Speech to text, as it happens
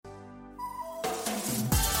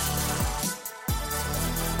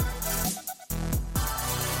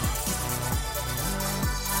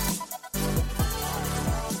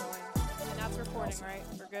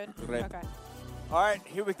Great. Okay. All right,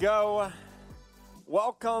 here we go.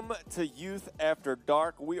 Welcome to Youth After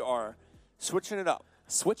Dark. We are switching it up.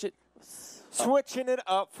 Switch it. Switching it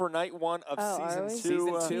up for night one of are season we? two.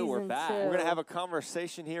 Season two, we're Season back. two. We're going to have a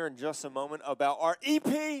conversation here in just a moment about our EP.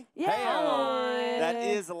 Yeah. That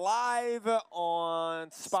is live on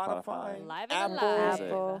Spotify, Live and Apple, alive.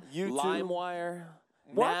 Apple. YouTube. LimeWire.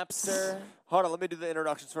 What? Napster. Hold on, let me do the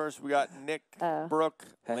introductions first. We got Nick, Brooke,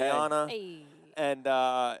 Hey. Liana, Hey. and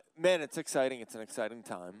man, it's exciting. It's an exciting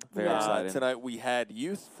time. Very exciting. Tonight we had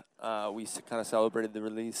Youth. We kind of celebrated the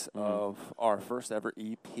release of our first ever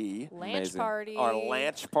EP, Lanch Amazing. party. our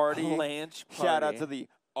Lanch party. Lanch Shout out party. to the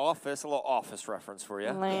Office, a little Office reference for you.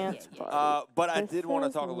 Lance Yeah, yeah. party. But I This did want to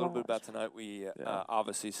is talk a little bit Launch. about tonight. We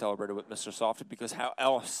obviously celebrated with Mr. Softy because how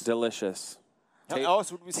else? Delicious. How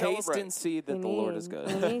else would we Taste celebrate? and see that the Lord is good.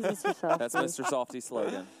 We need Mr. Softy. That's Mr. Softy's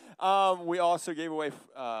slogan. We also gave away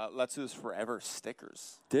Let's Do This Forever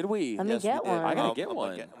stickers. Did we? Let me Yes, we get did. one. I gotta I'm get gonna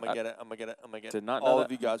one. I'm gonna get it. I'm gonna get it. Did not know All that.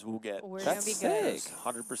 of you guys will get. We're That's gonna be good. sick.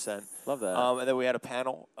 100%. Love that. And then we had a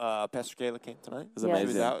panel. Pastor Kayla came tonight. It was Yes. She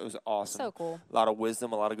was amazing. out. It was awesome. So cool. A lot of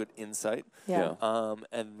wisdom, a lot of good insight. Yeah.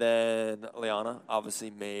 And then Liana obviously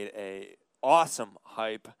made a awesome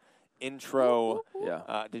hype intro.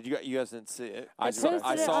 Yeah. Did you guys didn't see it? I posted saw.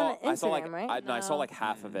 I it saw. on I saw like. Instagram, right? I saw No. like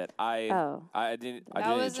half of it. I Oh. didn't. That I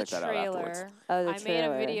didn't was check a that out afterwards. trailer. Oh, the I made a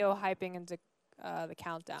trailer. video hyping into the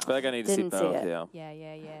countdown. I feel like I need to Didn't see see both. it. Yeah.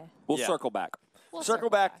 Yeah. We'll Yeah. circle back. We'll Circle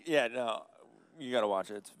back. Yeah, no. You got to watch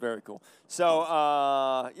it. It's very cool. So,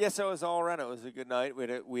 so it was all around. It was a good night.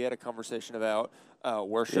 We had a conversation about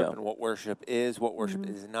worship Yeah. and what worship is, what worship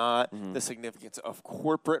is not, the significance of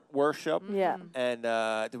corporate worship. Yeah. And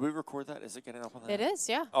did we record that? Is it getting up on that? It is,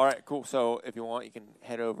 yeah. All right, cool. So if you want, you can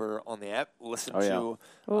head over on the app, listen Oh, yeah. to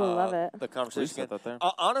Ooh, love it. the Please conversation. set that there.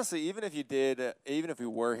 Honestly, even if we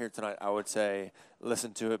were here tonight, I would say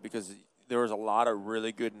listen to it because there was a lot of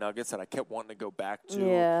really good nuggets that I kept wanting to go back to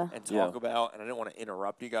Yeah. and talk Yeah. about. And I didn't want to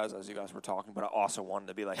interrupt you guys as you guys were talking, but I also wanted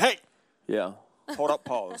to be like, hey, Yeah. hold up,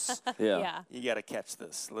 pause. Yeah. Yeah. You got to catch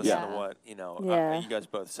this. Listen Yeah. to what, Yeah. you guys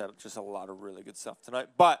both said just a lot of really good stuff tonight.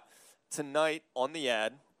 But tonight on the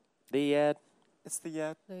ad, The ad. it's the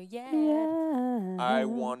ad. Yeah. Yeah. I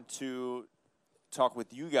want to talk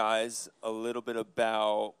with you guys a little bit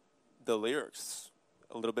about the lyrics,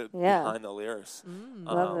 a little bit Yeah. behind the lyrics.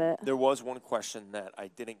 Love it. There was one question that I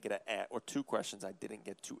didn't get to ask, or two questions I didn't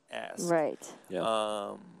get to ask. Right.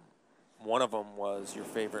 Yeah. One of them was your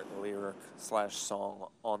favorite lyric / song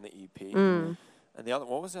on the EP. Mm. And the other,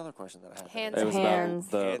 what was the other question that I had? Hands it was Hands.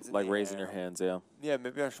 about Hands the in like the raising air. your hands. Yeah. Yeah,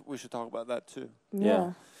 maybe we should talk about that too.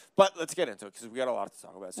 Yeah. But let's get into it because we got a lot to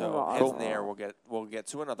talk about. So Oh, hands in cool. the air, we'll get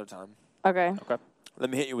to another time. Okay. Let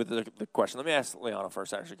me hit you with the question. Let me ask Liana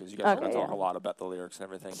first, actually, because you guys are going Okay, to talk yeah. a lot about the lyrics and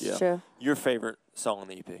everything. Yeah. Sure. Your favorite song on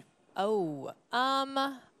the EP? Oh.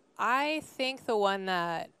 I think the one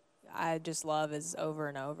that I just love is Over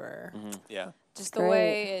and Over. Yeah. Just the Great.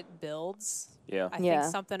 way it builds. Yeah. I Yeah.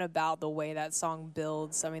 think something about the way that song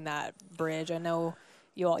builds. I mean, that bridge. I know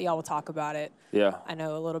y'all will talk about it. Yeah. I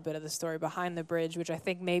know a little bit of the story behind the bridge, which I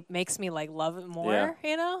think makes me like love it more. Yeah.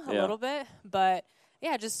 A Yeah. little bit. But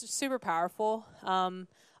yeah, just super powerful. On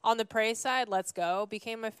the praise side, Let's Go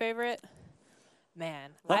became my favorite.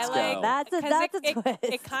 Man, Let's I like Go. That's a 'cause twist.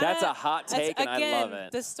 It kinda, That's a hot take, and again, I love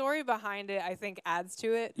it. The story behind it, I think, adds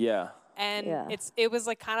to it. Yeah. And Yeah. it was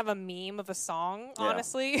like kind of a meme of a song, Yeah.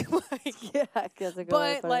 honestly. Like, Yeah. That's a good way to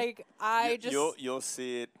but put it. like I just you'll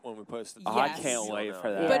see it when we post it. Oh, I Yes. can't You'll wait know.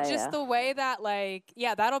 for that. But Yeah, just yeah. the way that, like,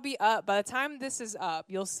 yeah, that'll be up. By the time this is up,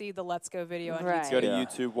 you'll see the Let's Go video on Right. YouTube. Go to Yeah.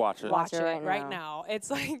 YouTube, watch it. Watch Watch it it right now.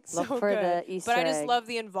 It's like Look so for good. the Easter but I just egg. love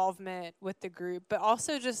the involvement with the group, but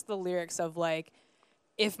also just the lyrics of like,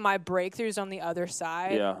 if my breakthrough's on the other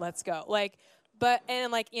side, Yeah. let's go. Like, but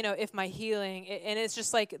and like if my healing, and it's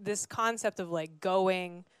just like this concept of like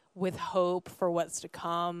going with hope for what's to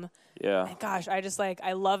come. Yeah. And gosh,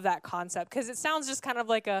 I love that concept because it sounds just kind of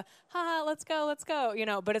like a, let's go,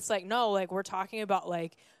 but it's like, no, like we're talking about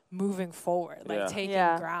like moving forward, like Yeah. taking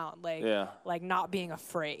Yeah. ground, like, Yeah. like not being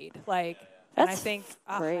afraid. Like, and I That's think,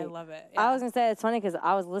 I great. love it. I was gonna say it's funny because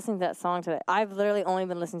I was listening to that song today. I've literally only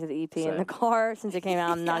been listening to the EP in Same. the car since it came out.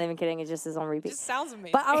 I'm not even kidding. It just is on it repeat. just sounds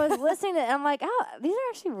amazing. But I was listening to it and I'm like, oh, these are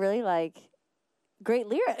actually really like great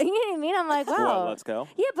lyrics. You know what I mean? I'm like, wow. What, let's go.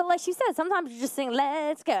 Yeah, but like she said, sometimes you just sing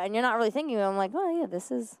 "Let's go" and you're not really thinking. I'm like, well, yeah,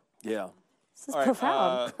 this is Yeah. All right,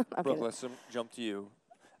 profound. I'm Brooke, kidding. let's jump to you.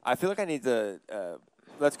 I feel like I need to.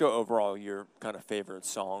 Let's go overall. Your kind of favorite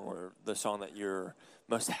song, or the song that you're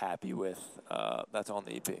most happy with. That's on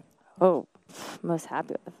the EP. Oh, most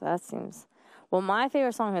happy with that seems. Well, my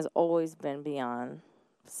favorite song has always been "Beyond"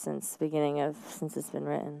 since it's been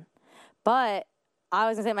written. But I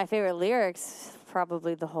was gonna say my favorite lyrics,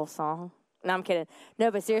 probably the whole song. No, I'm kidding.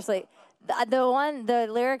 No, but seriously, the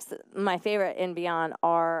lyrics my favorite and beyond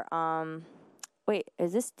are wait,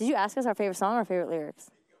 did you ask us our favorite song or favorite lyrics?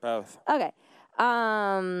 Both. Okay.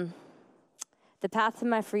 The path to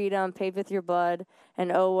my freedom paved with your blood,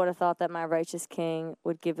 and oh, what a thought that my righteous king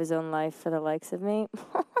would give his own life for the likes of me.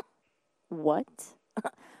 What?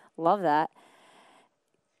 Love that.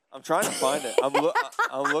 I'm trying to find it. I'm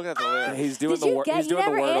looking at the lyrics. He's doing Did you he's doing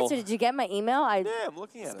never the wordle. answered. Did you get my email? I Yeah, I'm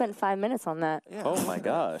looking at spent 5 minutes on that. it. Yeah. Oh my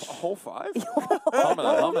gosh. A whole 5?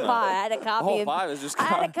 Humana. I had a copy. Whole and, 5 is just I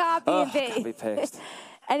had a copy and copy paste.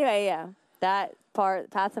 Anyway, yeah, that part,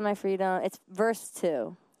 path to my freedom. It's verse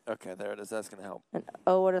 2. Okay, there it is. That's gonna help. And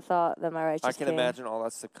oh, what a thought that my righteous I can king. imagine all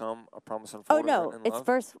that's to come. A promise Oh unfolded. no, written in it's love.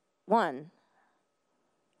 verse 1.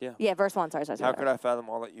 Yeah. Yeah, verse 1. Sorry. How could I fathom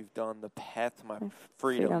all that you've done? The path to my freedom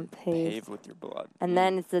freedom paved. paved with your blood. And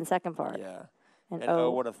then it's the second part. Yeah. And And oh,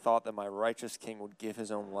 what a thought that my righteous king would give his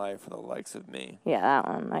own life for the likes of me. yeah, that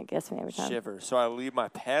one. That gets me every time. Shiver. So I leave my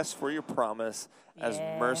past for your promise as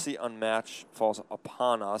Yeah. mercy unmatched falls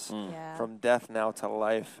upon us. Yeah. From death now to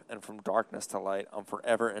life and from darkness to light, I'm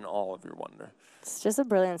forever in all of your wonder. It's just a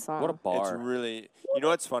brilliant song. What a bar. It's really, you know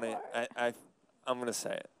what's funny? I'm going to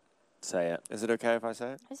say it. Say it. Is it okay if I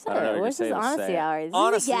say it? I just I don't know, said, you what's say this it, say honesty it. hour? This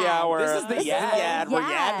Honesty is the yad. hour. This is the yad. We're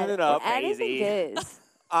yadding it up. Anything goes.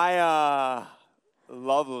 I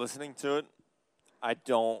love listening to it. I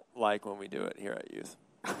don't like when we do it here at Youth.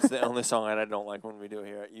 It's the only song I don't like when we do it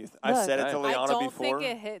here at Youth. I Look. said it to I Liana don't before. think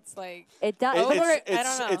it hits like. It does. It- Over- it's, I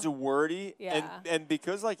don't know. it's wordy, Yeah. and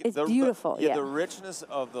because like It's the, beautiful, yeah. the richness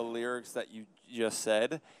of the lyrics that you just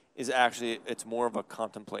said is actually it's more of a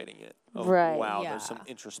contemplating it. Of, Right. Wow, Yeah. there's some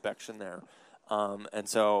introspection there, and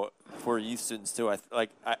so for youth students too, I'm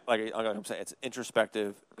saying, it's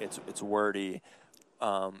introspective, it's wordy,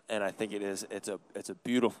 and I think it's a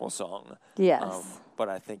beautiful song. Yes. But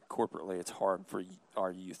I think corporately it's hard for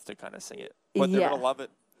our youth to kind of sing it, but they're Yeah. gonna love it.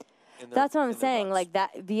 That's what I'm in their saying. butts. Like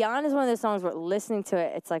that, Beyond is one of those songs where listening to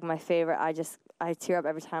it, it's like my favorite. I tear up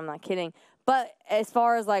every time. I'm not kidding. But as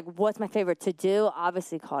far as like what's my favorite to do,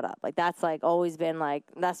 obviously Caught Up. Like that's like always been like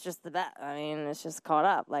that's just the best. I mean, it's just Caught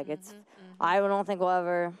Up. Like it's. I don't think we'll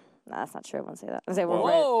ever. No, that's not true. I won't say that. I say we'll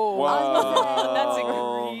Whoa. That's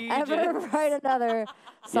Whoa. egregious. ever write another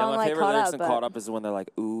Yeah, song my like favorite Caught lyrics Up. in But, Caught Up is when they're like,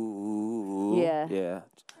 ooh. Yeah. Yeah.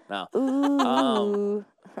 No. ooh.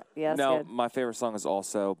 Yeah, that's No, good. my favorite song is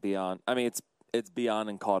also Beyond. I mean, it's Beyond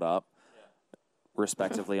and Caught Up,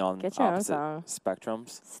 respectively, on Get your own opposite song.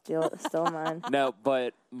 spectrums. Still mine. No,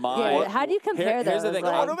 but my Yeah, how do you compare here's the those? thing,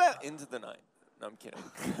 Like, What about Into the Night? No, I'm kidding.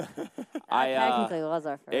 I technically was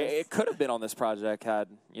our first. it could have been on this project had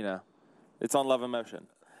it's on Love and Motion.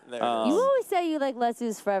 There it Um, is. You always say you like Let's Do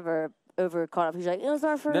This Forever over Caught Up. You're like, it was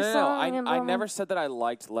our first No, song. and I blah, blah. never said that I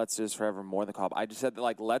liked Let's Do This Forever more than Caught Up. I just said that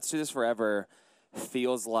like Let's Do This Forever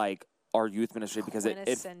feels like our youth ministry because it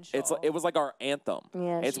Quintessential. was like our anthem.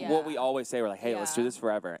 Yeah, It's Yeah. what we always say. We're like, hey, let's do Yeah. this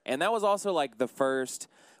forever. And that was also like the first.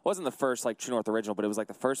 Wasn't the first like True North original, but it was like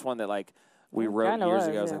the first one that like we wrote kinda years was,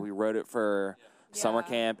 ago. It was yeah. like we wrote it for summer Yeah.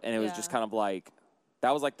 camp, and it was Yeah. just kind of like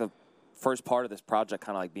that was like the first part of this project,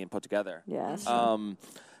 kind of like being put together. Yes.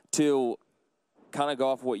 To kind of go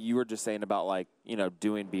off what you were just saying about like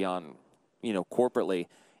doing Beyond, corporately,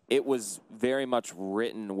 it was very much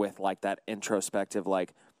written with like that introspective.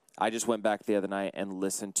 Like I just went back the other night and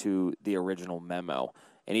listened to the original memo,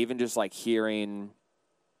 and even just like hearing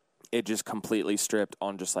it just completely stripped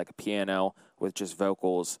on just like a piano with just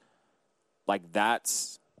vocals, like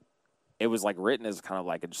it was like written as kind of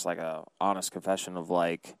like just like a honest confession of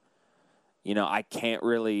like, I can't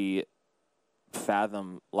really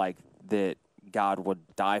fathom like that God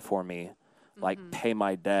would die for me, like pay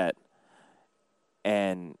my debt.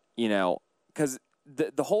 And, because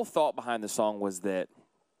the whole thought behind the song was that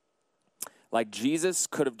like Jesus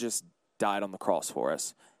could have just died on the cross for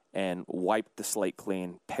us and wiped the slate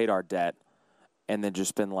clean, paid our debt, and then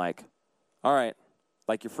just been like, all right,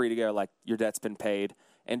 like you're free to go, like your debt's been paid,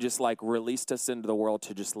 and just like released us into the world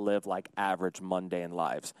to just live like average mundane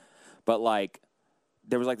lives. But like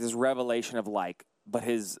there was like this revelation of like, but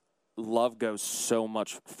his love goes so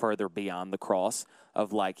much further beyond the cross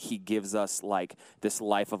of like he gives us like this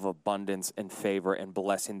life of abundance and favor and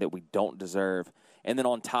blessing that we don't deserve. And then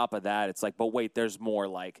on top of that, it's like, but wait, there's more,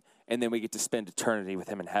 like, and then we get to spend eternity with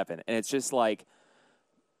him in heaven. And it's just like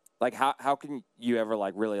how can you ever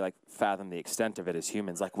like really like fathom the extent of it as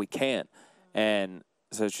humans? Like we can't. And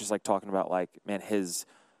so it's just like talking about like, man, his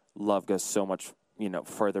love goes so much,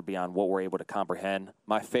 further beyond what we're able to comprehend.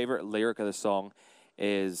 My favorite lyric of the song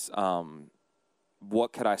is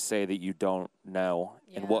what could I say that you don't know?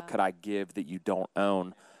 And what Yeah. could I give that you don't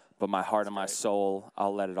own? But my heart and my soul,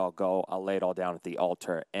 I'll let it all go. I'll lay it all down at the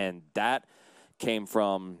altar. And that came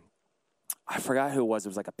from, I forgot who it was. It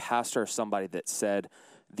was like a pastor or somebody that said,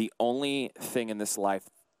 the only thing in this life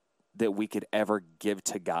that we could ever give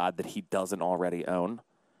to God that he doesn't already own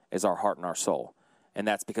is our heart and our soul. And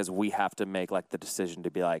that's because we have to make like the decision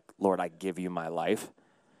to be like, Lord, I give you my life.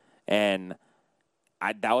 And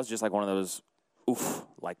that was just like one of those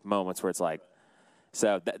like moments where it's like,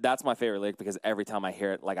 so that's my favorite lyric, because every time I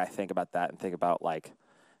hear it, like I think about that and think about like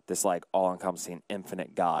this like all-encompassing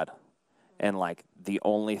infinite God. And like the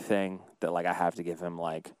only thing that like I have to give him,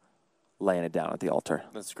 like laying it down at the altar.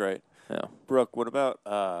 That's great. Yeah. Brooke, what about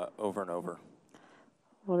Over and Over?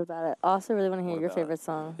 What about it? I also really want to hear What your about favorite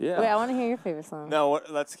song. Yeah. Wait, I want to hear your favorite song. No,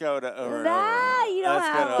 let's go to Over and Nah, Over. you don't Let's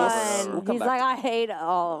go to Over and have Over. We'll one. come He's back like, to- I hate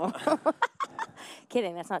all of them.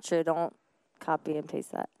 Kidding, that's not true. Don't copy and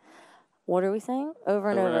paste that. What are we saying?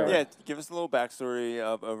 Over and Over and over. over. Yeah, give us a little backstory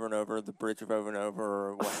of Over and Over, the bridge of Over and Over,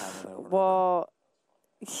 or what happened over and over. Well,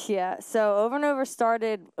 yeah. So Over and Over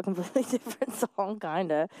started a completely different song,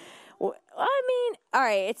 kind of. I mean, all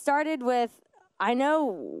right. It started with, I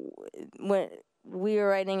know when we were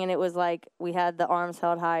writing, and it was like we had the arms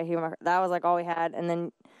held high. That was like all we had, and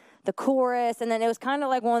then the chorus, and then it was kind of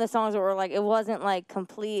like one of the songs where like it wasn't like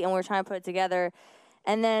complete, and we were trying to put it together.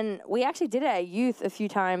 And then we actually did it at youth a few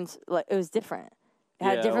times. Like it was different. It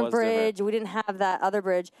had Yeah, a it different was bridge. different. We didn't have that other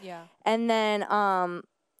bridge. Yeah. And then I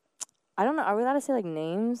don't know. Are we allowed to say like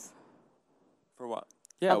names For what?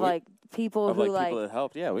 Yeah. of like people of who like like? people that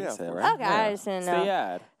helped. Yeah, we Yeah, can say it, of right? course. Okay, Yeah. I just didn't It's know. the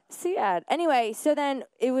ad. See, yeah. Anyway, so then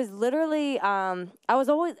it was literally. I was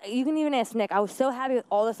always. You can even ask Nick. I was so happy with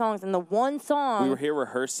all the songs, and the one song. We were here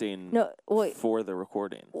rehearsing No, wait. for the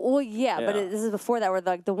recording. Well, yeah, but Yeah. this is before that. Where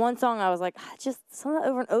like the one song, I was like, just something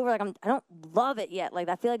over and over. Like I don't love it yet. Like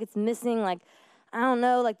I feel like it's missing. Like I don't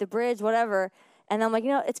know, like the bridge, whatever. And I'm like,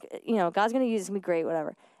 it's God's gonna use it. It's gonna be great,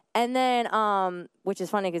 whatever. And then, which is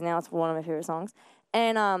funny because now it's one of my favorite songs.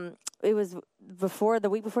 And it was the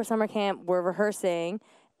week before summer camp. We're rehearsing,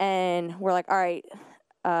 and we're like, all right,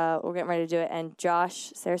 we're getting ready to do it. And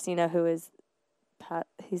Josh Saraceno, who is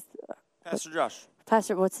he's Pastor Josh.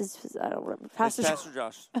 Pastor. What's his? I don't remember. Pastor. It's Pastor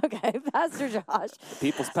Josh. Okay, Pastor Josh.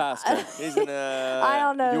 People's pastor. He's an. I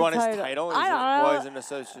don't know You the want his title. title? I don't know. Well, he's an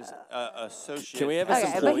associate. Can we have a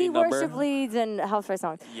Okay, but he employee number? worship leads and helps write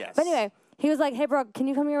songs. Yes. But anyway, he was like, "Hey, bro, can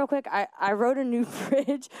you come here real quick? I wrote a new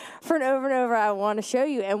bridge for an Over and Over. I want to show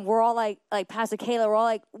you." And we're all like Pastor Kayla, we're all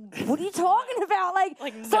like, "What are you talking about?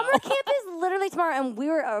 Like no. summer camp is literally tomorrow." And we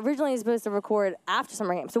were originally supposed to record after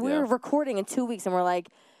summer camp, so we Yeah. were recording in 2 weeks, and we're like,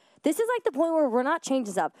 this is like the point where we're not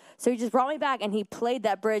changing stuff. So he just brought me back, and he played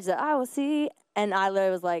that bridge that I will see, and I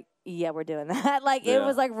literally was like, yeah, we're doing that. Like, it Yeah.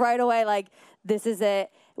 was like right away, like, this is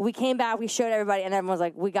it. We came back, we showed everybody, and everyone was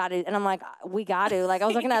like, we got it. And I'm like, we got to. Like, I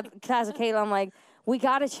was looking at Pastor Kayla, I'm like, we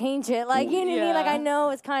got to change it. Like, you know what I mean? Like, I Yeah. know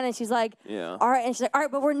it's kind of, she's like, Yeah. all right. And she's like, all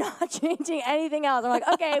right, but we're not changing anything else. I'm like,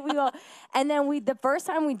 okay, we will. And then the first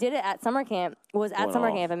time we did it at summer camp was at Went summer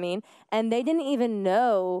off. camp, and they didn't even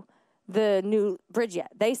know the new bridge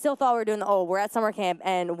yet. They still thought we were doing we're at summer camp,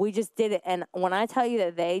 and we just did it. And when I tell you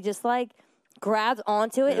that they just like grabbed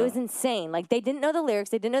onto it, it was insane. Like they didn't know the lyrics,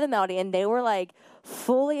 they didn't know the melody, and they were like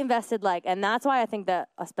fully invested. Like, and that's why I think that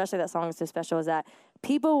especially that song is so special, is that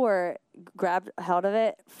people were grabbed held of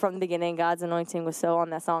it from the beginning. God's anointing was so on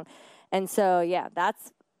that song. And so yeah,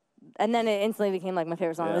 and then it instantly became like my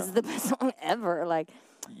favorite song. Yeah. This is the best song ever. Like,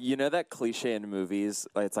 You know that cliche in movies?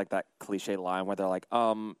 Like, it's like that cliche line where they're like,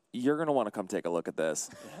 you're going to want to come take a look at this.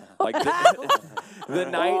 Like, the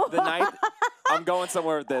night, I'm going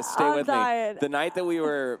somewhere with this. Stay I'm with dying. me. The night that we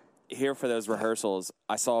were here for those rehearsals,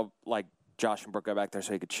 I saw, like, Josh and Brooke go back there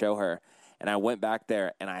so he could show her. And I went back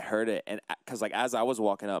there, and I heard it. And because, like, as I was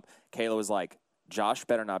walking up, Kayla was like, Josh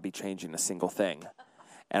better not be changing a single thing.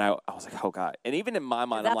 And I was like, oh, God. And even in my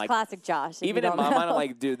mind, that's I'm like, classic Josh. if even you in don't my mind, I'm know.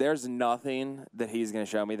 like, dude, there's nothing that he's going to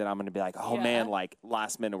show me that I'm going to be like, oh, Yeah. man, like,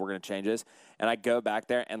 last minute we're going to change this. And I go back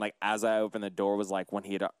there, and, like, as I opened the door was, like, when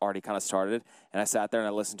he had already kind of started. And I sat there, and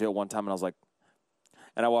I listened to it one time, and I was like,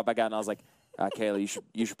 and I walked back out, and I was like, Kayla,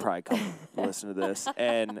 you should probably come listen to this.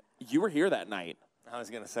 And you were here that night. I was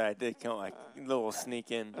gonna say I did come like a little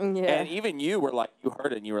sneak in. yeah, And even you were like, you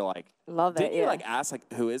heard it, and you were like, love it. didn't you, yeah. like, ask,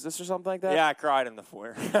 like, who is this or something like that? Yeah, I cried in the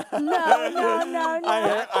foyer. no.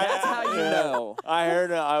 That's how you know. I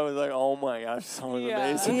heard it. I was like, oh my gosh, this song is Yeah.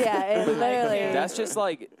 amazing. Yeah, it literally.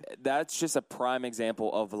 That's just a prime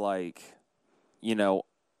example of, like, you know,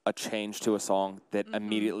 a change to a song that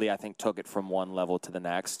immediately I think took it from one level to the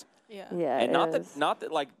next. Yeah. Yeah, And it was. not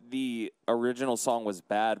that like the original song was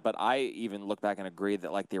bad, but I even look back and agree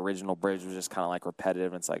that like the original bridge was just kind of like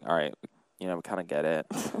repetitive. And it's like, all right, we kind of get it.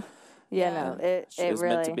 Yeah, Yeah. no, it was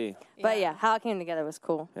really. meant to be. But yeah, how it came together was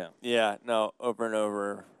cool. Yeah, no, over and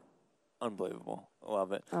over, unbelievable. I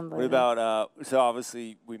love it. What Unbelievable. about? So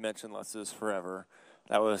obviously we mentioned "Let's Do This Forever."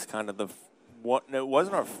 That was kind of the what? No, it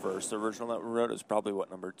wasn't our first original that we wrote. It was probably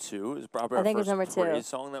number 2. It was probably I our think it first was number 2. praise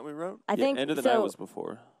song that we wrote. I think End of the so. Night was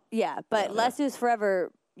before. Yeah, but Yeah. Let's Do This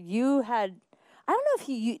Forever. You had. I don't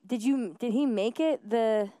know if did he make it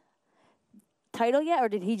the title yet, or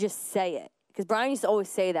did he just say it? Because Brian used to always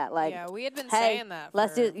say that, like, Yeah, we had been hey, saying that.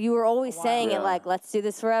 let's for do. You were always a while. saying it Yeah. like, let's do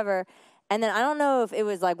this forever. And then I don't know if it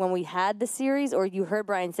was like when we had the series or you heard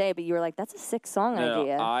Brian say it, but you were like, that's a sick song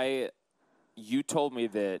idea. You told me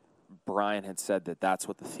that Brian had said that that's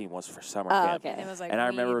what the theme was for summer Oh, camp. okay. And it was like, And I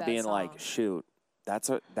we need remember that being song. like, shoot,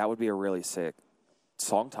 that would be a really sick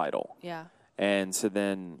song title. Yeah. And so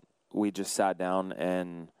then we just sat down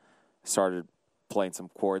and started playing some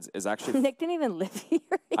chords. Is actually Nick didn't even live here.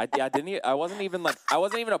 I wasn't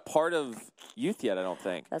even a part of youth yet, I don't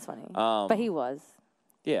think. That's funny. Um, But he was.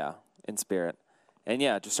 Yeah, in spirit. And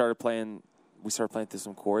yeah, just started playing. We started playing through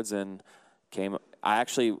some chords and I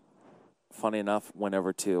actually, funny enough, went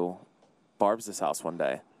over to Barb's house one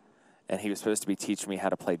day, and he was supposed to be teaching me how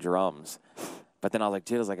to play drums. But then I was like,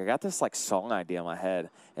 dude, I got this like song idea in my head.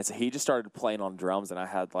 And so he just started playing on drums, and I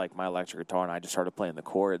had like my electric guitar, and I just started playing the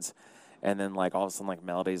chords. And then like all of a sudden like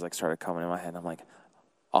melodies like started coming in my head, and I'm like,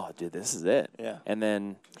 oh, dude, this is it. Yeah. And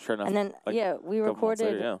then sure enough, And then like, we a couple months recorded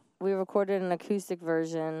later, yeah. we recorded an acoustic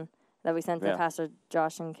version that we sent to Yeah. Pastor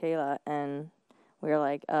Josh and Kayla, and we were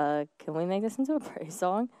like, can we make this into a praise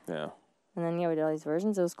song? Yeah. And then we did all these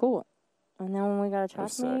versions. It was cool. And then when we got a track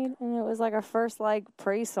was sick. made, and it was like our first like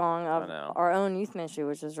praise song I of know. our own youth ministry,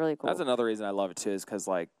 which was really cool. That's another reason I love it too, is because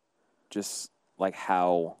like, just like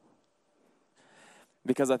how.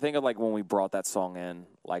 Because I think of like when we brought that song in,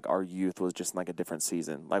 like our youth was just in, like a different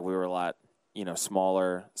season. Like we were a lot,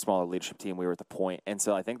 smaller leadership team. We were at the point, and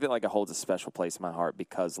so I think that like it holds a special place in my heart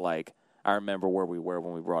because like I remember where we were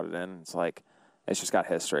when we brought it in. It's like it's just got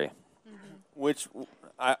history. Which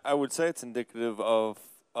I would say it's indicative of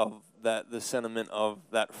that the sentiment of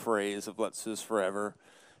that phrase of "Let's Do This Forever."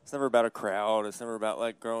 It's never about a crowd. It's never about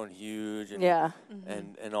like growing huge and Yeah.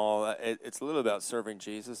 and all that. It's a little about serving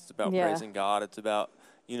Jesus. It's about Yeah. praising God. It's about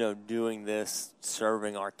doing this,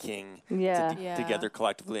 serving our King Yeah. Yeah. together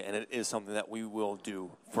collectively, and it is something that we will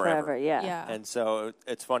do Forever. forever. Yeah. Yeah. And so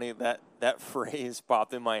it's funny that phrase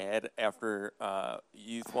popped in my head after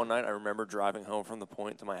youth one night. I remember driving home from the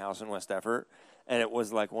point to my house in West Effort, and it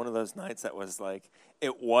was like one of those nights that was like,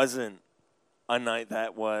 it wasn't a night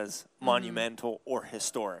that was monumental or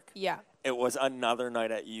historic. Yeah. It was another night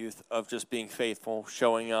at youth of just being faithful,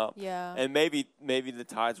 showing up. Yeah. And maybe the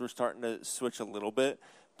tides were starting to switch a little bit,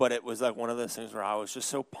 but it was like one of those things where I was just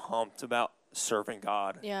so pumped about serving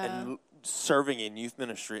God Yeah. and serving in youth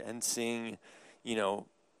ministry and seeing,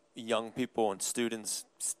 young people and students,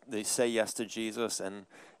 they say yes to Jesus, and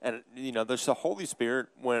there's the Holy Spirit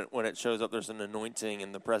when it shows up. There's an anointing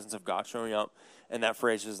and the presence of God showing up, and that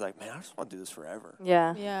phrase is like, man, I just want to do this forever.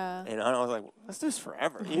 Yeah. Yeah. And I was like, let's do this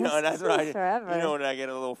forever. And Let's that's do what this forever. when I get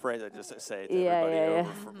a little phrase, I just say it to Yeah,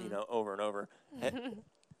 everybody yeah, over and over.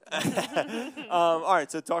 All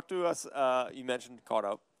right, so talk to us. You mentioned Caught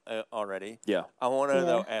Up already. Yeah. I want to Yeah.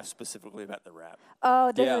 though ask specifically about the rap.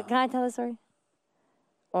 Oh, Yeah. can I tell the story?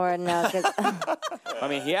 Or no? 'Cause I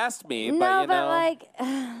mean, he asked me, no, but but like,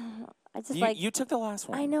 I just like. you took the last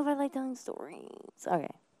one. I know, but I like telling stories. Okay.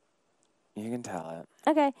 You can tell it.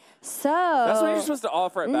 Okay. So. That's what you're supposed to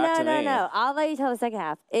offer it back to me. No. I'll let you tell the second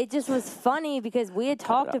half. It just was funny because we had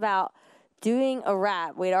talked up. about doing a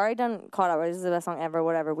rap. We'd already done Caught Up. This is the best song ever,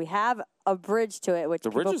 whatever. We have a bridge to it, which The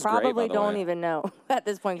bridge people is great, probably by the don't way. even know at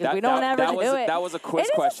this point because That- we don't that- ever that do was- it. that was a quiz It is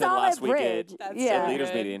a question solid last week bridge. at- That's yeah. so Leaders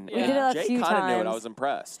good. meeting. Yeah. We did it a Jay few kind of knew it. I times. was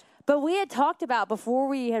impressed. But we had talked about before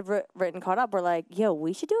we had written Caught Up, we're like, yo,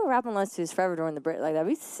 we should do a rap on Let's Do This Forever during the break. Like, that'd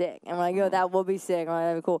be sick. And we're like, yo, that will be sick. I'm like,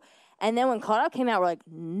 that'd be cool. And then when Caught Up came out, we're like,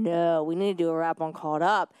 no, we need to do a rap on Caught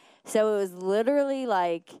Up. So it was literally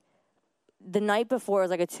like the night before, it was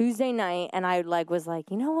like a Tuesday night, and I was like,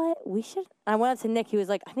 you know what? We should. I went up to Nick. He was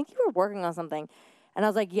like, I think you were working on something. And I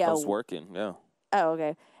was like, yo. I was working, yeah. Oh,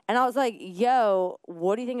 okay. And I was like, yo,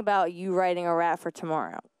 what do you think about you writing a rap for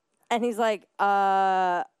tomorrow? And he's like,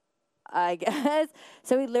 I guess.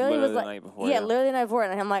 So he literally was Literally the like, night before, yeah, yeah. literally the night before.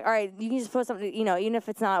 And I'm like, all right, you can just put something, even if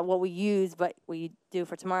it's not what we use, but what you do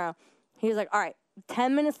for tomorrow. He was like, all right,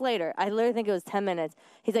 10 minutes later, I literally think it was 10 minutes.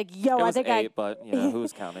 He's like, yo, It I was think 8, but you know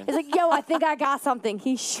who's counting? He's like, yo, I think I got something.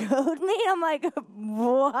 He showed me. I'm like,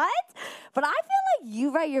 what? But I feel like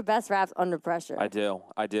you write your best raps under pressure. I do.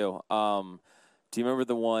 Do you remember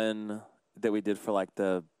the one that we did for like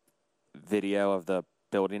the video of the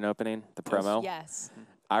building opening, the promo? Yes.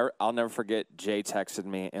 I'll never forget. Jay texted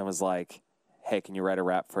me and was like, "Hey, can you write a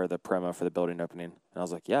rap for the promo for the building opening?" And I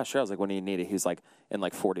was like, "Yeah, sure." I was like, "When do you need it?" He was like, "In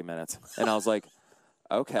like 40 minutes." And I was like,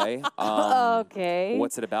 "Okay." Okay.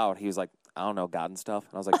 What's it about? He was like, "I don't know, God and stuff."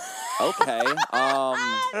 And I was like, "Okay."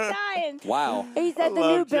 I'm dying. Wow. He said the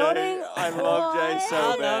new building. I love Jay I so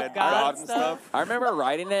love bad. God and stuff. I remember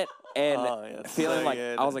writing it and Oh, yeah, feeling so like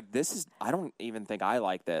good. I was like, I don't even think I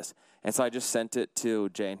like this. And so I just sent it to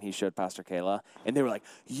Jay, and he showed Pastor Kayla, and they were like,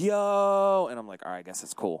 "Yo," and I'm like, "All right, I guess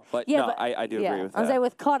it's cool." But Yeah, no, but, I do agree with I was that. like,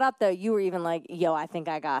 with Caught Up, though, you were even like, yo, I think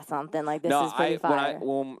I got something. Like, this is pretty fire.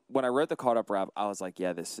 when I wrote the Caught Up rap, I was like,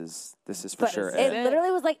 "Yeah, this is for But sure." it And literally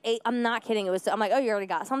was like 8. I'm not kidding. It was. I'm like, oh, you already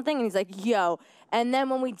got something, and he's like, yo. And then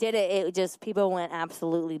when we did it, it just people went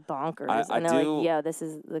absolutely bonkers, I and they're do- like, yo, this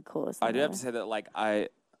is the coolest. I thing do have ever. to say that, like, I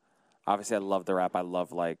love the rap.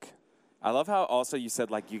 I love how also you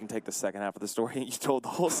said, like, you can take the second half of the story and you told the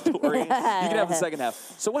whole story. You can have the second half.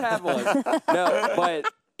 So what happened was, no, but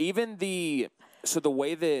even the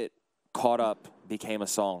way that Caught Up became a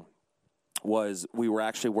song was we were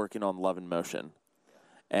actually working on Love in Motion.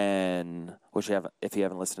 And if you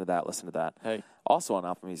haven't listened to that, listen to that. Hey. Also on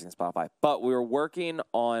Apple Music and Spotify. But we were working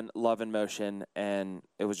on Love in Motion, and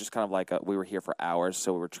it was just kind of like we were here for hours,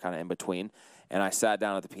 so we were kind of in between. And I sat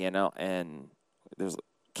down at the piano, and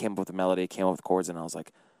came up with a melody, came up with chords, and I was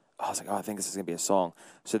like, oh, I think this is going to be a song.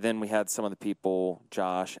 So then we had some of the people,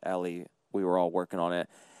 Josh, Ellie, we were all working on it.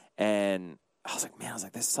 And I was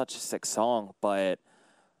like, this is such a sick song. But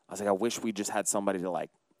I was like, I wish we just had somebody to, like,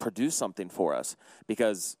 produce something for us.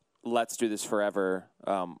 Because Let's Do This Forever,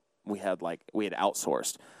 we had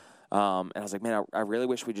outsourced. And I was like, man, I really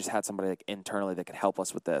wish we just had somebody, like, internally that could help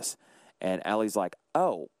us with this. And Ellie's like,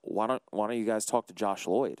 oh, why don't you guys talk to Josh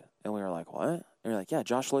Lloyd? And we were like, what? And we were like, yeah,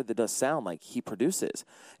 Josh Lloyd that does sound, like, he produces.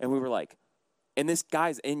 And we were like, and this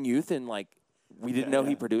guy's in youth, and, like, we didn't know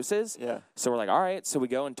he produces. Yeah. So we're like, all right. So we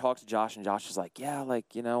go and talk to Josh, and Josh is like, yeah, like,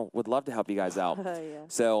 would love to help you guys out. Yeah.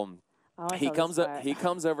 So I wanna he tell comes this up. part. He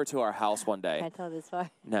comes over to our house one day. Can I tell this part?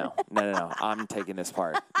 No. I'm taking this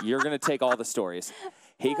part. You're gonna take all the stories.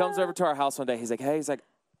 He comes over to our house one day. He's like, hey, he's like,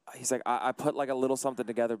 I put like a little something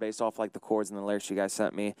together based off like the chords and the lyrics you guys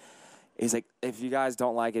sent me. He's like, if you guys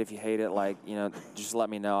don't like it, if you hate it, like, just let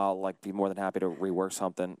me know. I'll like be more than happy to rework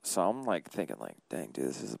something. So I'm like thinking like, dang, dude,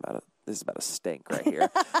 this is about a stink right here.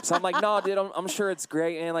 So I'm like, no, dude, I'm sure it's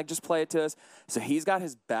great, and like just play it to us. So he's got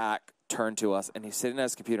his back turned to us, and he's sitting at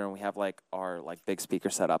his computer, and we have like our like big speaker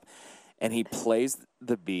set up, and he plays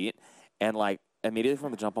the beat, and like immediately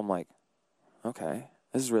from the jump, I'm like, okay,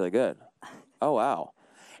 this is really good. Oh wow.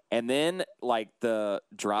 And then like the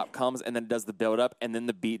drop comes, and then it does the build up, and then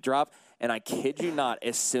the beat drop. And I kid you not,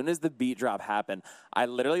 as soon as the beat drop happened, I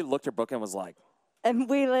literally looked at Brooke and was like, And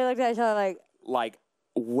we literally looked at each other like,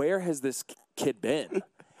 where has this kid been?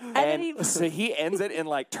 then he- so he ends it and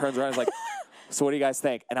like turns around and is like, so what do you guys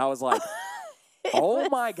think? And I was like, oh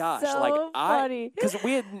my gosh. so like funny. because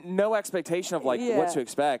we had no expectation of like Yeah. what to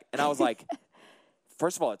expect. And I was like,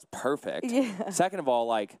 first of all, it's perfect. Yeah. Second of all,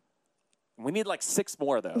 like, we need like 6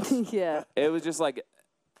 more of those. yeah. It was just like,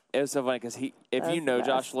 it was so funny because if That's you know the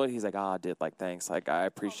Josh best. Lloyd, he's like, dude, like, thanks. Like, I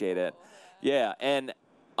appreciate it. Yeah. And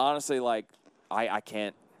honestly, like, I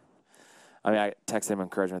can't. I mean, I texted him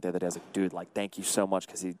encouragement the other day. I was like, dude, like, thank you so much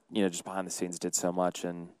because he, just behind the scenes did so much.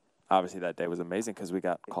 And obviously that day was amazing because we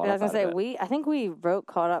got caught I up. was gonna out of say it. I think we wrote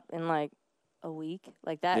Caught Up in like a week,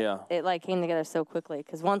 like that. Yeah. It like came together so quickly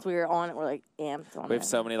because once we were on it, we're like amped on We have it.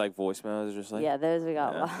 so many like voicemails, just like Yeah, those we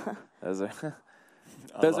got. Yeah. Those are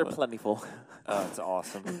I those are love it. plentiful. Oh, it's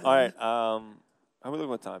awesome. All right. How are we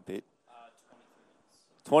looking at time, Pete?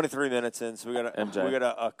 23 minutes in, so we got MJ.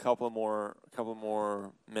 a couple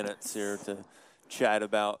more minutes here to chat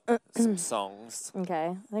about some songs. Okay,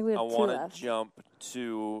 I think we I have 2 want left. to jump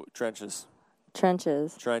to Trenches.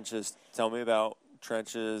 Trenches. Trenches. Tell me about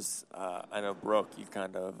Trenches. I know Brooke, you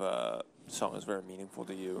kind of song is very meaningful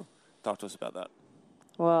to you. Talk to us about that.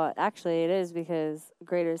 Well, actually, it is because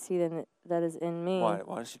greater is He that is in me. Why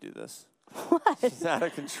does she do this? What? She's out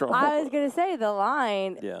of control. I was gonna say the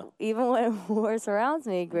line. Yeah. Even when war surrounds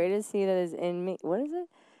me, greater is He that is in me. What is it?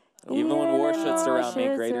 Even when war Even shits when around me,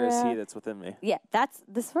 shits greater is He around- that's within me. Yeah, that's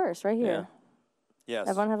this verse right here. Yes.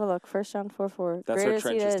 Everyone have a look. 1 John 4:4. That's her Greater is He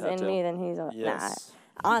Trenches that is in tattoo. me than He's. Yes.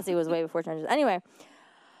 Nah, honestly, it was way before Trenches. Anyway,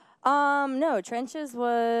 no, Trenches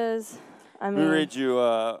was. I Let mean, me read you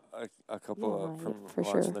a couple Yeah, from for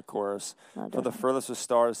watching sure. the chorus. no, From the definitely. furthest of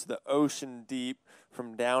stars to the ocean deep,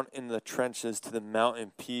 from down in the trenches to the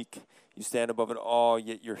mountain peak, you stand above it all,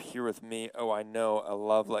 yet you're here with me. Oh, I know a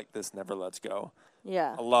love like this never lets go.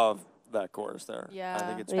 Yeah. I love that chorus there. Yeah, I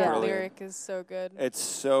think it's that Yeah. brilliant. lyric is so good. It's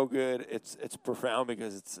so good. It's profound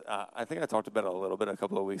because it's. I think I talked about it a little bit a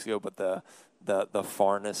couple of weeks ago, but the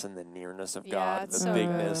farness and the nearness of Yeah, God, it's the so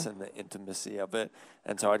bigness good. and the intimacy of it,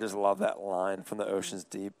 and so I just love that line from the ocean's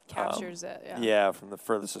deep. Captures it. Yeah. Yeah, from the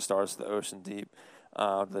furthest of stars to the ocean deep,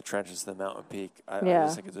 to the trenches to the mountain peak. I Yeah.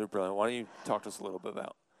 just think it's brilliant. Why don't you talk to us a little bit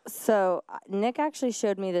about? So Nick actually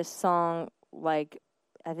showed me this song. Like,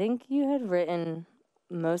 I think you had written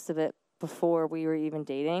most of it before we were even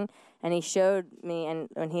dating, and he showed me, and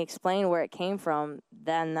when he explained where it came from,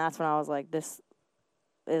 then that's when I was like, this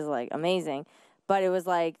is like amazing. But it was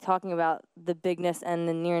like talking about the bigness and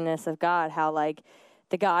the nearness of God, how like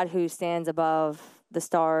the God who stands above the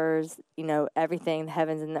stars, you know, everything, the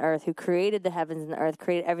heavens and the earth, who created the heavens and the earth,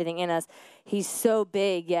 created everything in us. He's so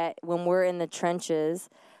big, yet when we're in the trenches,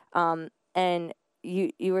 and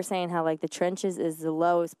you were saying how like the trenches is the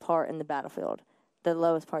lowest part in the battlefield, the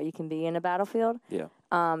lowest part you can be in a battlefield. Yeah.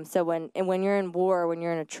 So when you're in war, when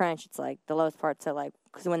you're in a trench, it's like the lowest part. So like,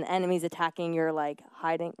 because when the enemy's attacking, you're like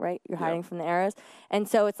hiding, right? You're hiding from the arrows. And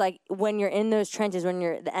so it's like when you're in those trenches, when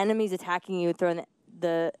the enemy's attacking you, throwing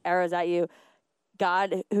the arrows at you,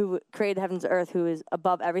 God, who created the heavens and earth, who is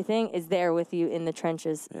above everything, is there with you in the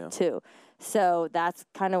trenches too. So that's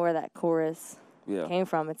kind of where that chorus came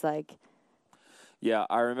from. It's like, Yeah,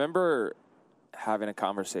 I remember having a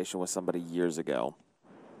conversation with somebody years ago,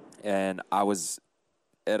 and I was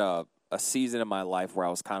at a season in my life where I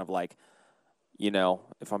was kind of like, you know,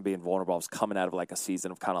 if I'm being vulnerable, I was coming out of like a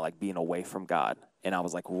season of kind of like being away from God, and I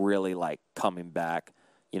was like really like coming back,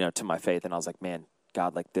 you know, to my faith, and I was like, man,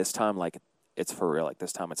 God, like this time, like it's for real, like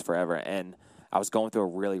this time it's forever. And I was going through a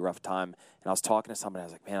really rough time, and I was talking to somebody, I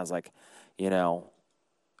was like, man, I was like, you know,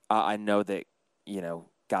 I know that, you know,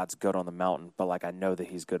 God's good on the mountain, but like I know that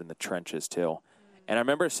he's good in the trenches too. And I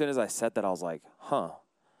remember as soon as I said that, I was like, huh.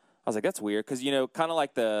 I was like, that's weird, because, you know, kind of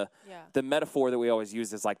like the metaphor that we always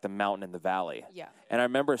use is like the mountain and the valley. Yeah. And I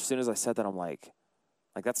remember as soon as I said that, I'm like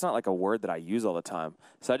that's not like a word that I use all the time.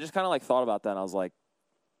 So I just kind of like thought about that, and I was like,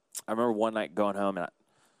 I remember one night going home, and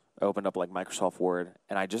I opened up like Microsoft Word,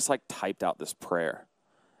 and I just like typed out this prayer,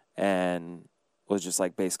 and was just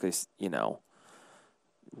like basically, you know,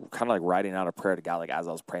 kind of like writing out a prayer to God, like as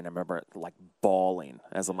I was praying. I remember like bawling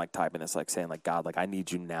as I'm like typing this, like saying like, God, like I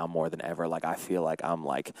need you now more than ever. Like I feel like I'm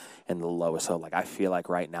like in the lowest hope. Like I feel like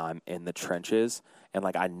right now I'm in the trenches, and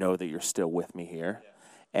like I know that you're still with me here.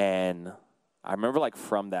 And I remember like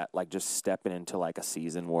from that, like just stepping into like a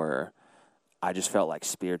season where I just felt like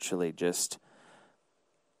spiritually just,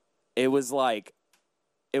 it was like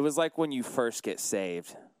when you first get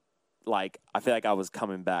saved, like I feel like I was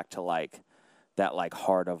coming back to like that like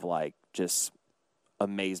heart of like just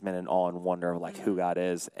amazement and awe and wonder of like who God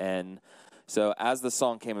is. And so as the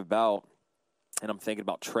song came about and I'm thinking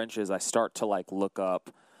about trenches, I start to like look up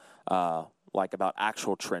like about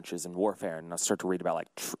actual trenches and warfare, and I start to read about like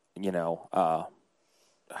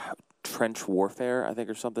trench warfare, I think,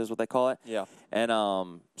 or something is what they call it. Yeah. And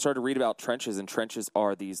started to read about trenches, and trenches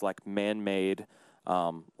are these like man-made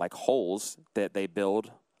like holes that they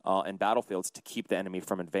build in battlefields to keep the enemy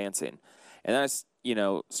from advancing. And then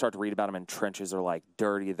I start to read about them, and trenches are like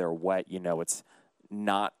dirty, they're wet, you know, it's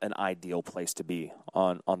not an ideal place to be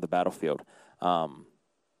on the battlefield.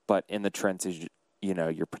 But in the trenches, you know,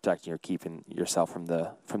 you're protecting, you're keeping yourself from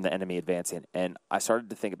the enemy advancing. And I started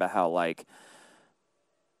to think about how like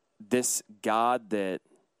this God that,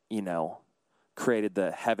 you know, created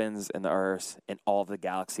the heavens and the earth and all of the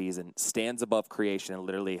galaxies and stands above creation and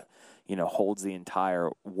literally, you know, holds the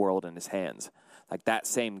entire world in his hands. Like that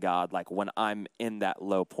same God, like when I'm in that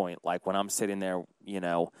low point, like when I'm sitting there, you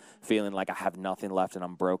know, feeling like I have nothing left and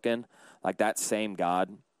I'm broken, like that same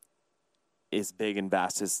God is big and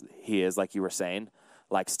vast as he is, like you were saying,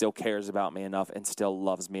 like still cares about me enough and still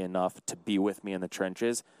loves me enough to be with me in the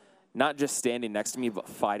trenches, not just standing next to me, but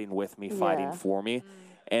fighting with me, fighting for me.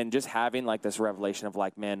 And just having like this revelation of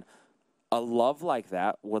like, man, a love like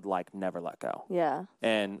that would like never let go. yeah.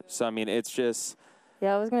 And so, I mean, it's just,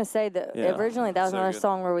 Yeah, I was going to say that Yeah. originally that was So another good.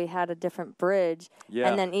 song where we had a different bridge. Yeah.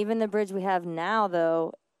 And then even the bridge we have now,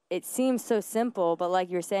 though, it seems so simple. But like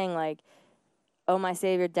you're saying, like, oh, my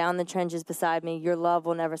Savior, down the trenches beside me, your love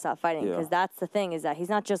will never stop fighting. Yeah. Because that's the thing, is that he's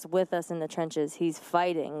not just with us in the trenches. He's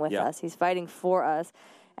fighting with Yeah. us. He's fighting for us.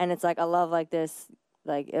 And it's like a love like this,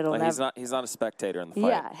 like it'll like never. he's not a spectator in the fight.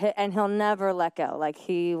 Yeah, and he'll never let go. Like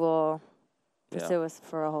he will Yeah. pursue us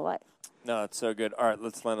for a whole life. No, it's so good. All right,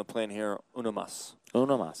 let's land the plane here. Uno más.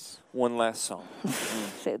 Uno más. One last song.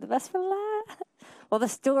 Save the best for last. Well, the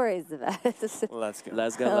story's the best. Let's go.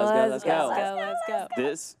 Let's go. Let's Let's go. go.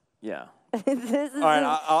 This, yeah. This is All right,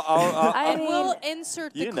 I'll I And mean, we'll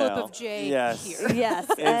insert the You clip know. of Jay Yes. here. yes.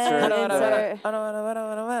 Insert. and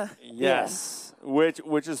insert. Yes.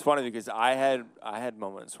 Which is funny because I had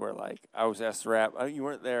moments where like I was asked to rap. Oh, you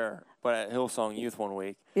weren't there, but at Hillsong Youth one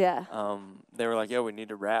week, Yeah. they were like, "Yo, we need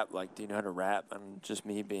to rap. Like, do you know how to rap?" And just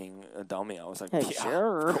me being a dummy, I was like, Hey, "Yeah,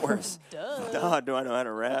 sure. of course. Duh. Duh, do I know how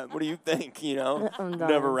to rap? What do you think? You know, I'm never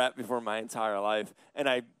dying. rapped before in my entire life, and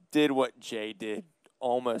I did what Jay did."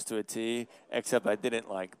 Almost to a T, except I didn't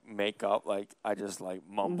like make up. Like I just like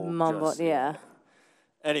mumbled. just, yeah.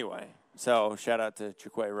 Anyway, so shout out to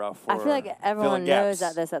Jaquay Ruff for I feel like everyone filling knows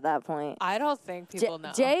gaps. at that point. I don't think people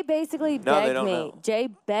know. Jay basically No, they begged don't me. know. Jay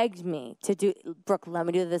begged me to do, Brooke, let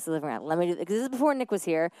me do this living round. Let me do, because this is before Nick was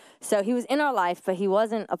here. So he was in our life, but he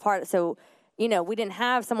wasn't a part. So, you know, we didn't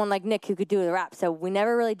have someone like Nick who could do the rap. So we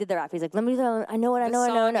never really did the rap. He's like, let me do that. I know it. I The know.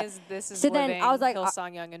 song I know. This is So then Living, I was like,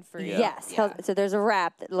 Hillsong Young and Free. Yes. Yeah. So there's a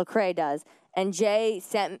rap that Lecrae does, and Jay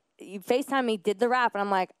FaceTime me, did the rap, and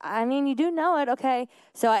I'm like, I mean, you do know it, okay?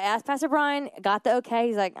 So I asked Pastor Brian, got the okay.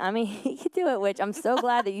 He's like, I mean, he could do it, which I'm so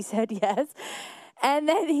glad that you said yes. And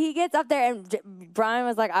then he gets up there, and Brian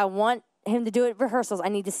was like, I want him to do it at rehearsals. I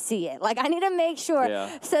need to see it. Like, I need to make sure.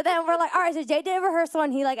 Yeah. So then we're like, all right, so Jay did a rehearsal,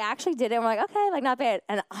 and he, like, actually did it. And we're like, okay, like, not bad.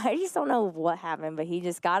 And I just don't know what happened, but he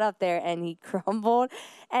just got up there, and he crumbled,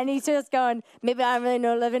 and he's just going, maybe I don't really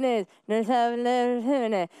know what living is.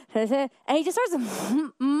 And he just starts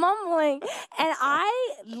mumbling, and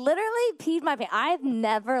I literally peed my pants. I've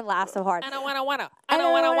never laughed so hard. I don't wanna.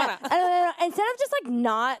 Instead of just like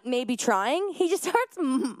not maybe trying, he just starts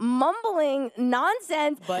mumbling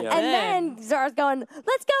nonsense, But and then starts going,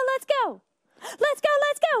 "Let's go, let's go, let's go, let's go,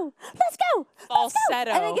 let's go, let's go,"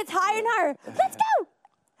 Falsetto. and it gets higher and higher. Let's go,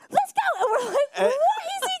 let's go, and we're like, "What is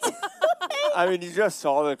he doing?" I mean, you just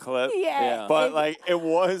saw the clip. Yeah. But like, it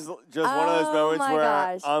was just one of those Oh moments my where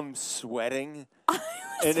gosh. I'm sweating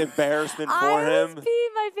in embarrassment for I him, was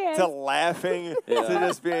peeing my pants. to laughing, Yeah. to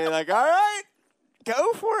just being like, all right,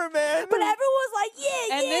 go for it, man. But everyone was like,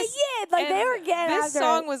 yeah, And yeah, this- yeah. Like, they and were getting This after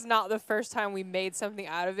song it. was not the first time we made something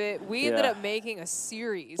out of it. We ended Yeah. up making a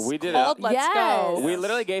series We did called it. Let's Yes. Go. We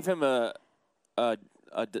literally gave him or Well,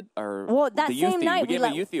 that the same Youthy. night we gave we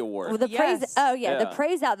him a Youthy award. The praise. Yes. Oh yeah, the Yeah.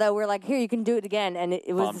 praise out though. We're like, here, you can do it again, and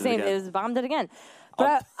it was Bombed the it same. again. It was bombed it again.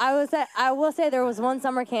 But I will say there was one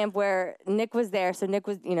summer camp where Nick was there. So Nick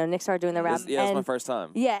started doing the rap. This- yeah, it was my and- first time.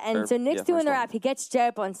 Yeah, and Or- so Nick's yeah, doing first the one. rap. He gets Jay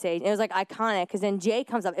up on stage. And it was like iconic because then Jay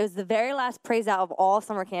comes up. It was the very last praise out of all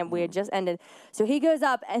summer camp. We had just ended. So he goes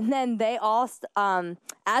up, and then they all,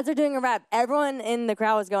 as they're doing a rap, everyone in the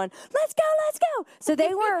crowd was going, let's go, let's go. So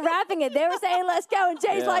they weren't rapping it. They were saying, let's go. And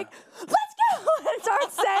Jay's Yeah. like, let's go. And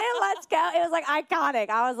starts saying, let's go. It was like iconic.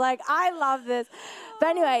 I was like, I love this. But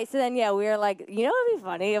anyway, so then, yeah, we were like, you know, it'd be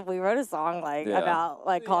funny if we wrote a song Yeah. about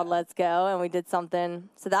called Let's Go, and we did something.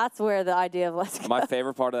 So that's where the idea of Let's Go. My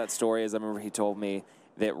favorite part of that story is I remember he told me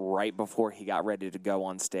that right before he got ready to go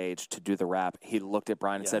on stage to do the rap, he looked at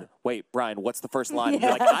Brian and said, wait, Brian, what's the first line? And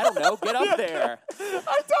you're like, I don't know. Get up there.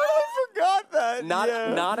 I totally forgot that.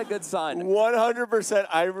 Not a good sign. 100%.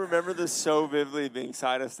 I remember this so vividly, being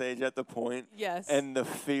side of stage at the point. Yes. And the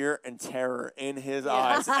fear and terror in his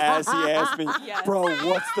eyes as he asked me, Yes. bro,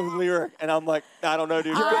 what's the lyric? And I'm like, I don't know,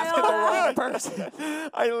 dude. You're You're asking the wrong asking person.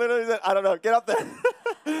 I literally said, I don't know. Get up there.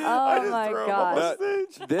 I just my threw him off gosh. the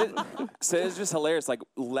stage. So it's just hilarious. Like,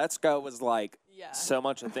 Let's Go was like Yeah. so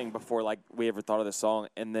much a thing before like we ever thought of this song,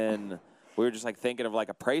 and then we were just like thinking of like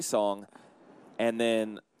a praise song, and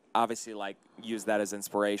then obviously like use that as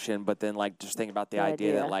inspiration, but then like just think about the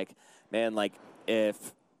idea that like, man, like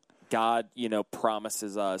if God,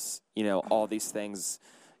 promises us, all these things,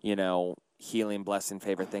 healing, blessing,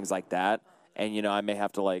 favor, things like that, and I may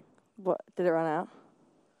have to like. What, did it run out?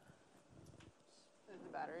 Did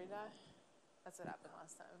the battery die? That's what happened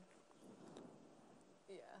last time.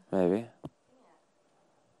 Yeah. Maybe.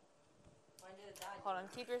 Hold on.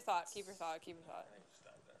 Keep your thought.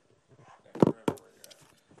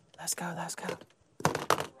 Let's go. Let's go.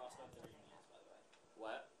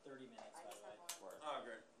 What? 30 minutes, by the way. Oh,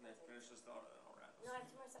 great. Nick, finish this thought and I'll wrap. No, I have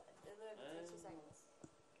 2 more seconds. It literally takes 2 seconds.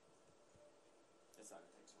 It's not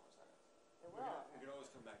gonna take 2 more seconds. It will. We can always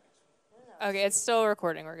come back next week. Okay, it's still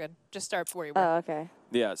recording. We're good. Just start where you were. Oh, okay.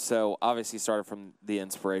 Yeah, so obviously started from the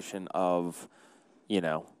inspiration of,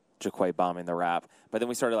 Jaquay bombing the rap. But then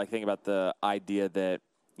we started like thinking about the idea that,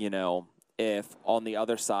 if on the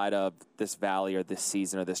other side of this valley or this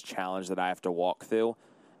season or this challenge that I have to walk through,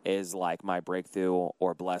 is like my breakthrough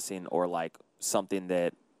or blessing or like something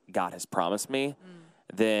that God has promised me,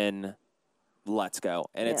 then let's go.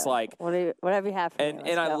 And it's like whatever you have for me, and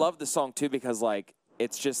let's I go. love the song too because like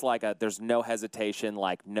it's just like there's no hesitation,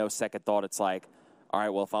 like no second thought. It's like, all right,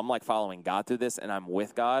 well, if I'm like following God through this and I'm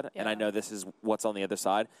with God and I know this is what's on the other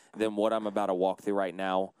side, then what I'm about to walk through right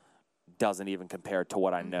now doesn't even compare to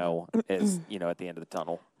what I know is, at the end of the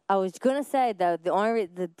tunnel. I was gonna say though,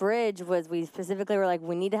 the bridge was we specifically were like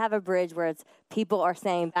we need to have a bridge where it's people are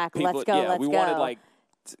saying back, let's go, let's we go. wanted like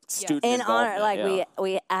student in honor, involvement, like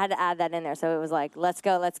we had to add that in there, so it was like let's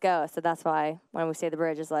go, let's go. So that's why when we say the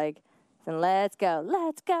bridge, it's like then let's go,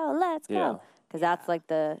 let's go, let's go, because that's like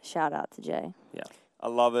the shout out to Jay. Yeah. I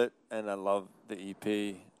love it, and I love the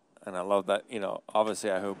EP, and I love that.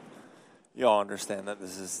 Obviously, I hope you all understand that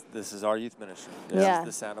this is our youth ministry. This is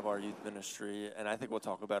the sound of our youth ministry, and I think we'll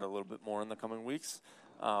talk about it a little bit more in the coming weeks.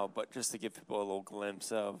 But just to give people a little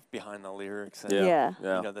glimpse of behind the lyrics and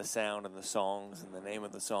the sound and the songs and the name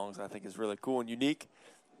of the songs, I think is really cool and unique.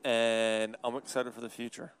 And I'm excited for the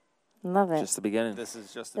future. Love it. Just the beginning. This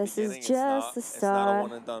is just the This beginning. is just the It's not a start.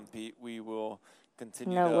 one and done, Pete. We will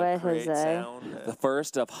continue No to way, create Jose. sound. The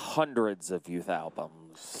first of hundreds of youth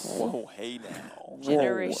albums. Whoa, hey now.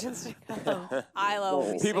 Generations to come. I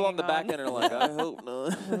love People on the back end are like, I hope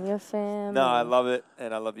not. Your family. No, I love it,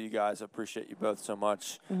 and I love you guys. I appreciate you both so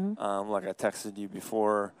much. Like I texted you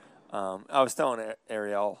before, I was telling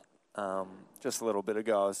Ariel just a little bit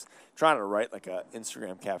ago, I was trying to write like an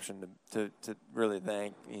Instagram caption to really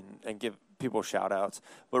thank and give people shout-outs,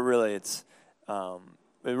 but really it's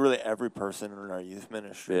really every person in our youth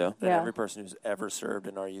ministry and every person who's ever served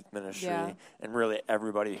in our youth ministry and really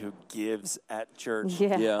everybody who gives at church.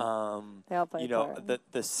 They all play a part.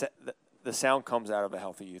 The sound comes out of a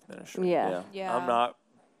healthy youth ministry. Yeah. I'm not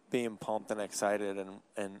being pumped and excited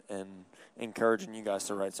and encouraging you guys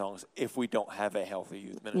to write songs if we don't have a healthy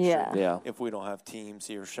youth ministry. If we don't have teams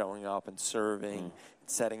here showing up and serving,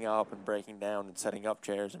 setting up and breaking down and setting up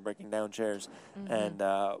chairs and breaking down chairs. And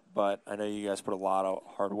but I know you guys put a lot of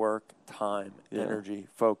hard work, time, energy,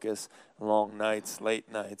 focus, long nights,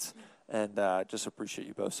 late nights. And just appreciate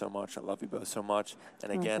you both so much. I love you both so much.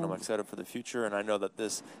 And again, I'm excited for the future. And I know that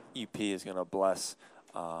this EP is going to bless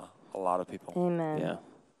a lot of people. Amen. Yeah.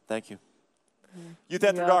 Thank you. Youth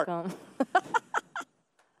After You're Dark. welcome.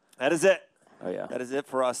 That is it. Oh, yeah. That is it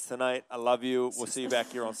for us tonight. I love you. We'll see you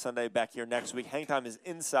back here on Sunday, back here next week. Hang Time is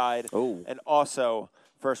inside. Oh. And also,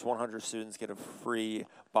 first 100 students get a free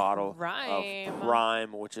bottle of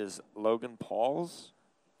Prime, which is Logan Paul's.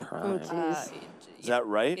 Prime. jeez. Is that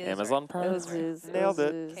right? Amazon Prime? Nailed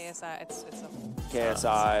it. KSI. It's a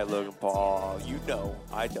KSI, Logan Paul. You know.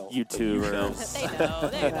 I don't. but you know.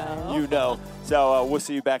 YouTubers. they know. You know. So we'll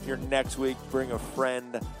see you back here next week. Bring a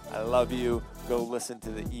friend. I love you. Go listen to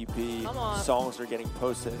the EP. Come on. Songs are getting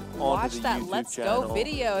posted Watch onto the that YouTube Let's channel. Go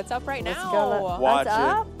video. It's up right Let's now. go. Watch That's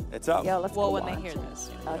up? it. It's up. Yo, let's Well, go when watch they hear it. this.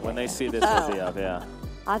 Okay. When they see this, it'll be up, yeah.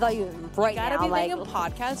 I thought you right Gotta now. be like, thinking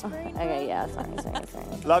podcast brain. okay, yeah,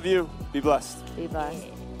 sorry. Love you. Be blessed. Be blessed.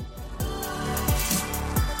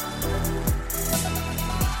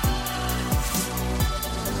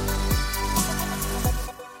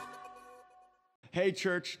 Hey,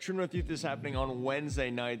 church. True North Youth is happening on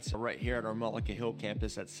Wednesday nights right here at our Mullica Hill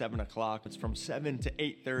campus at 7 o'clock. It's from 7 to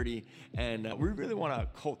 8:30, and we really want to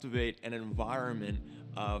cultivate an environment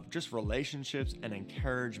of just relationships and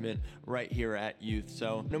encouragement right here at Youth.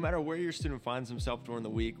 So no matter where your student finds himself during the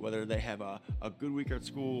week, whether they have a good week at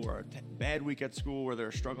school or a bad week at school, or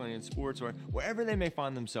they're struggling in sports, or wherever they may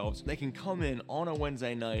find themselves, they can come in on a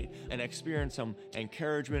Wednesday night and experience some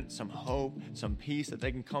encouragement, some hope, some peace, that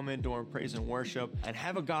they can come in during praise and worship and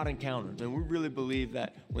have a God encounter. And we really believe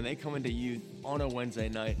that when they come into Youth on a Wednesday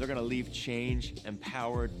night, they're going to leave changed,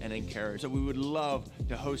 empowered, and encouraged. So we would love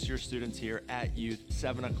to host your students here at Youth,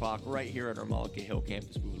 7 o'clock, right here at our Mullica Hill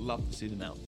campus. We would love to see them out.